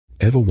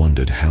Ever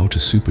wondered how to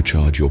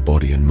supercharge your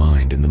body and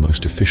mind in the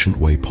most efficient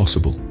way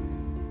possible?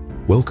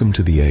 Welcome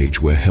to the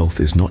age where health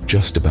is not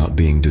just about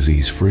being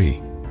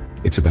disease-free.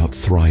 It's about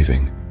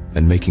thriving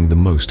and making the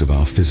most of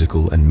our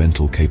physical and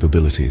mental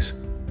capabilities.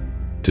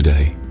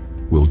 Today,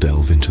 we'll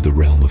delve into the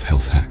realm of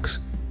health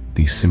hacks,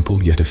 these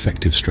simple yet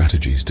effective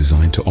strategies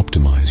designed to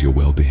optimize your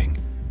well-being.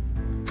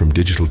 From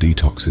digital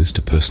detoxes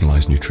to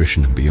personalized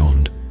nutrition and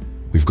beyond,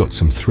 we've got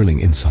some thrilling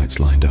insights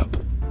lined up.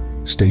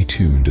 Stay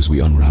tuned as we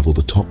unravel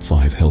the top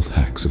 5 health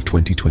hacks of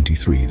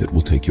 2023 that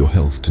will take your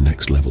health to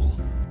next level.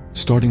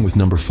 Starting with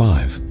number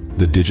 5,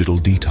 the digital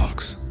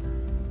detox.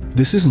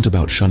 This isn't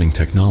about shunning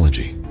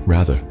technology.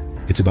 Rather,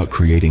 it's about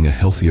creating a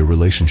healthier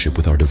relationship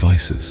with our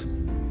devices.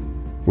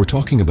 We're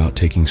talking about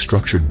taking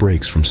structured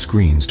breaks from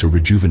screens to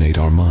rejuvenate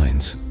our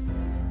minds.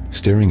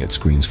 Staring at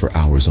screens for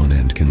hours on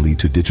end can lead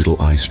to digital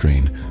eye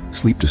strain,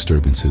 sleep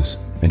disturbances,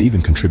 and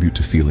even contribute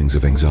to feelings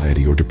of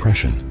anxiety or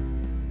depression.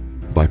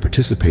 By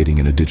participating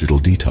in a digital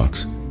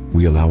detox,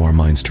 we allow our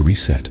minds to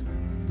reset,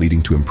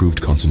 leading to improved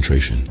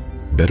concentration,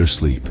 better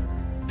sleep,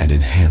 and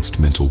enhanced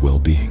mental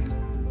well-being.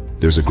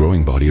 There's a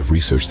growing body of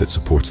research that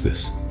supports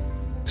this.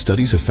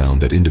 Studies have found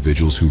that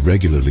individuals who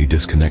regularly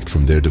disconnect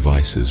from their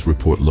devices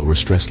report lower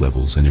stress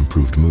levels and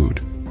improved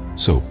mood.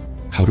 So,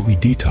 how do we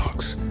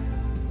detox?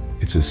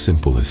 It's as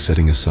simple as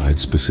setting aside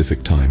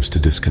specific times to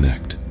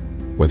disconnect,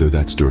 whether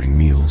that's during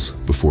meals,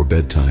 before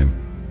bedtime,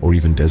 or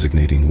even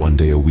designating one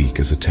day a week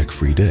as a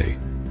tech-free day.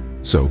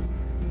 So,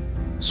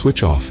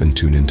 switch off and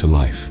tune into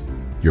life.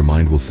 Your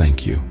mind will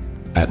thank you.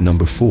 At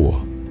number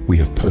 4, we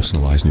have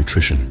personalized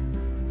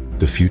nutrition.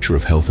 The future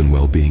of health and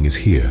well-being is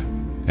here,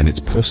 and it's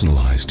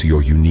personalized to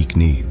your unique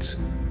needs.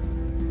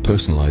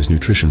 Personalized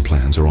nutrition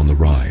plans are on the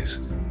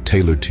rise,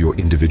 tailored to your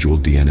individual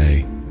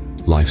DNA,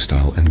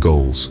 lifestyle, and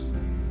goals.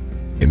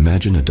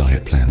 Imagine a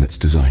diet plan that's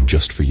designed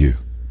just for you,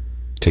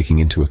 taking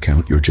into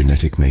account your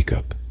genetic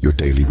makeup, your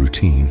daily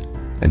routine,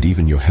 and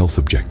even your health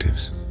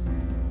objectives.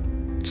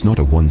 It's not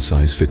a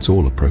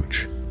one-size-fits-all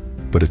approach,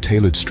 but a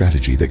tailored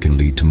strategy that can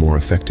lead to more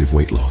effective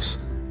weight loss,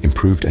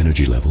 improved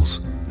energy levels,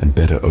 and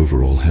better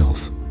overall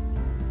health.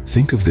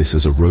 Think of this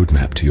as a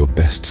roadmap to your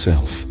best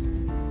self.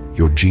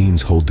 Your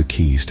genes hold the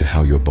keys to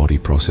how your body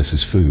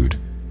processes food,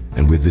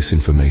 and with this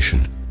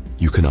information,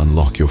 you can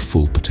unlock your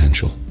full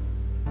potential.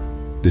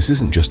 This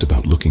isn't just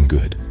about looking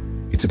good,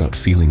 it's about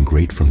feeling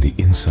great from the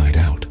inside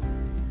out.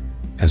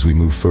 As we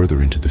move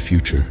further into the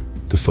future,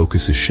 the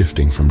focus is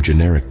shifting from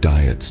generic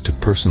diets to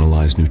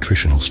personalized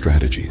nutritional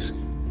strategies.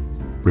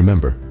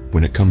 Remember,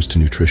 when it comes to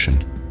nutrition,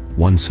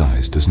 one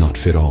size does not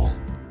fit all.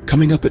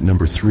 Coming up at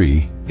number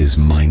 3 is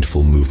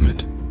mindful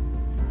movement.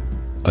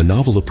 A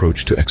novel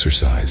approach to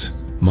exercise,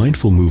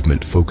 mindful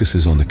movement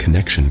focuses on the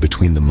connection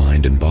between the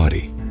mind and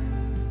body.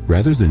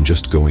 Rather than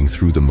just going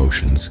through the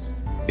motions,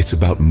 it's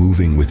about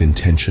moving with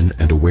intention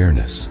and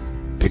awareness.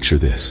 Picture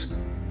this: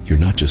 you're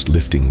not just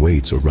lifting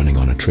weights or running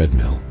on a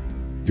treadmill.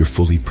 You're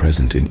fully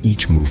present in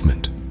each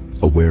movement,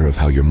 aware of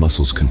how your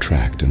muscles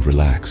contract and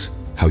relax,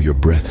 how your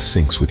breath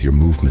syncs with your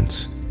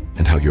movements,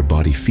 and how your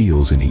body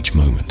feels in each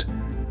moment.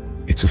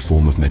 It's a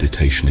form of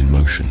meditation in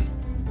motion.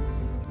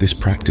 This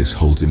practice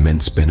holds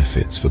immense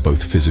benefits for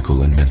both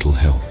physical and mental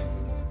health.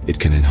 It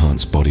can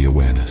enhance body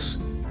awareness,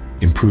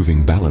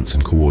 improving balance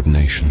and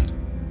coordination.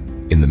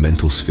 In the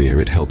mental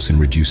sphere, it helps in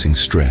reducing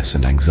stress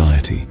and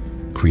anxiety,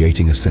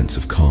 creating a sense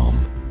of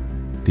calm.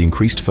 The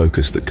increased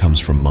focus that comes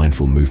from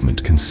mindful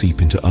movement can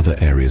seep into other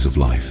areas of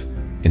life,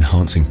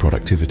 enhancing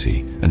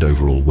productivity and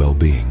overall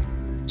well-being.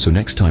 So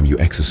next time you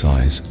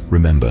exercise,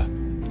 remember,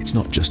 it's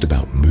not just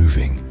about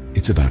moving,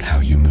 it's about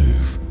how you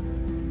move.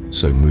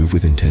 So move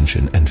with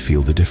intention and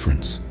feel the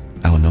difference.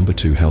 Our number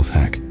 2 health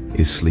hack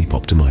is sleep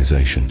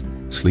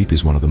optimization. Sleep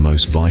is one of the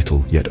most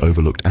vital yet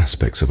overlooked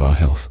aspects of our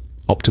health.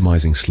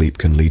 Optimizing sleep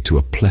can lead to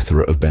a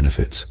plethora of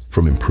benefits,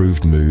 from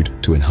improved mood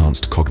to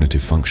enhanced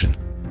cognitive function.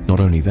 Not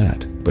only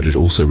that, but it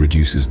also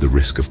reduces the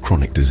risk of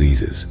chronic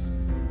diseases.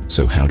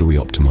 So how do we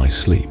optimize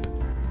sleep?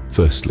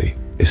 Firstly,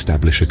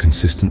 establish a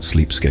consistent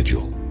sleep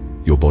schedule.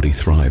 Your body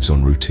thrives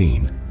on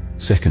routine.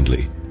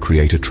 Secondly,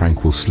 create a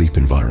tranquil sleep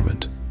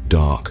environment,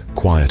 dark,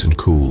 quiet, and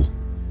cool.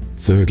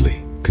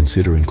 Thirdly,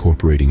 consider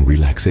incorporating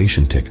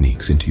relaxation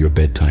techniques into your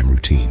bedtime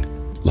routine,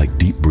 like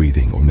deep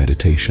breathing or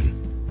meditation.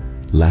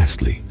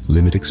 Lastly,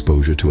 limit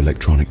exposure to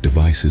electronic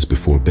devices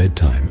before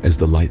bedtime, as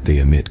the light they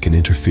emit can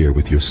interfere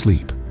with your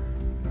sleep.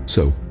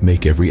 So,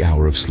 make every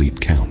hour of sleep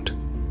count.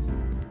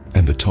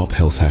 And the top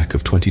health hack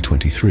of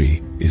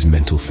 2023 is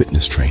mental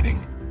fitness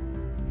training.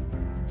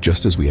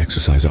 Just as we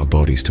exercise our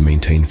bodies to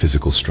maintain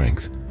physical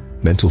strength,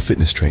 mental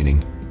fitness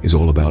training is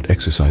all about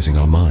exercising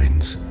our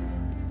minds.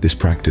 This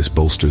practice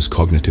bolsters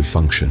cognitive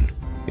function,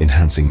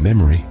 enhancing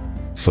memory,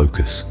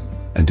 focus,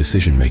 and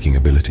decision-making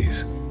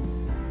abilities.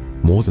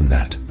 More than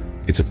that,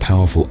 it's a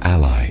powerful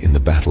ally in the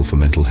battle for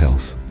mental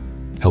health,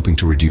 helping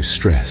to reduce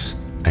stress,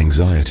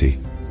 anxiety,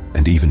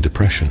 and even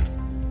depression.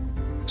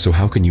 So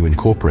how can you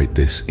incorporate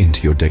this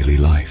into your daily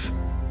life?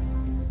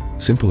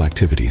 Simple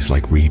activities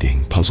like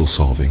reading, puzzle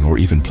solving, or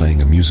even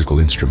playing a musical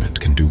instrument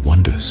can do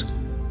wonders.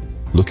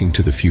 Looking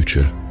to the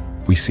future,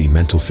 We see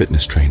mental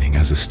fitness training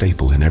as a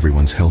staple in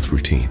everyone's health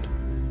routine.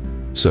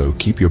 So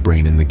keep your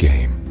brain in the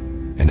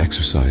game and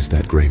exercise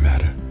that gray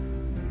matter.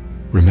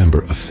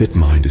 Remember, a fit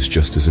mind is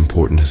just as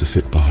important as a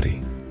fit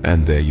body.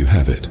 And there you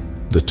have it,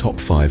 the top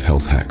 5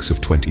 health hacks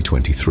of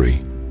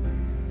 2023.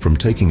 From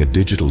taking a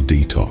digital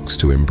detox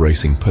to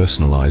embracing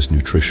personalized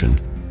nutrition,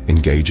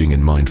 engaging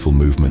in mindful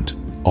movement,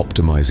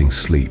 optimizing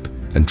sleep,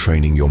 and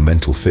training your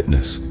mental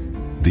fitness,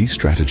 these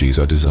strategies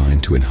are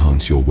designed to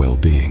enhance your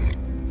well-being.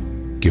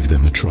 Give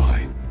them a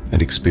try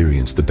and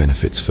experience the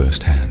benefits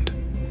firsthand.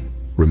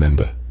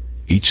 Remember,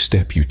 each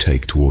step you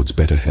take towards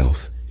better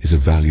health is a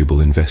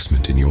valuable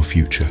investment in your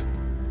future.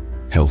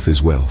 Health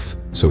is wealth,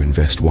 so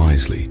invest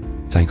wisely.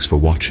 Thanks for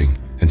watching,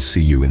 and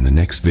see you in the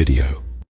next video.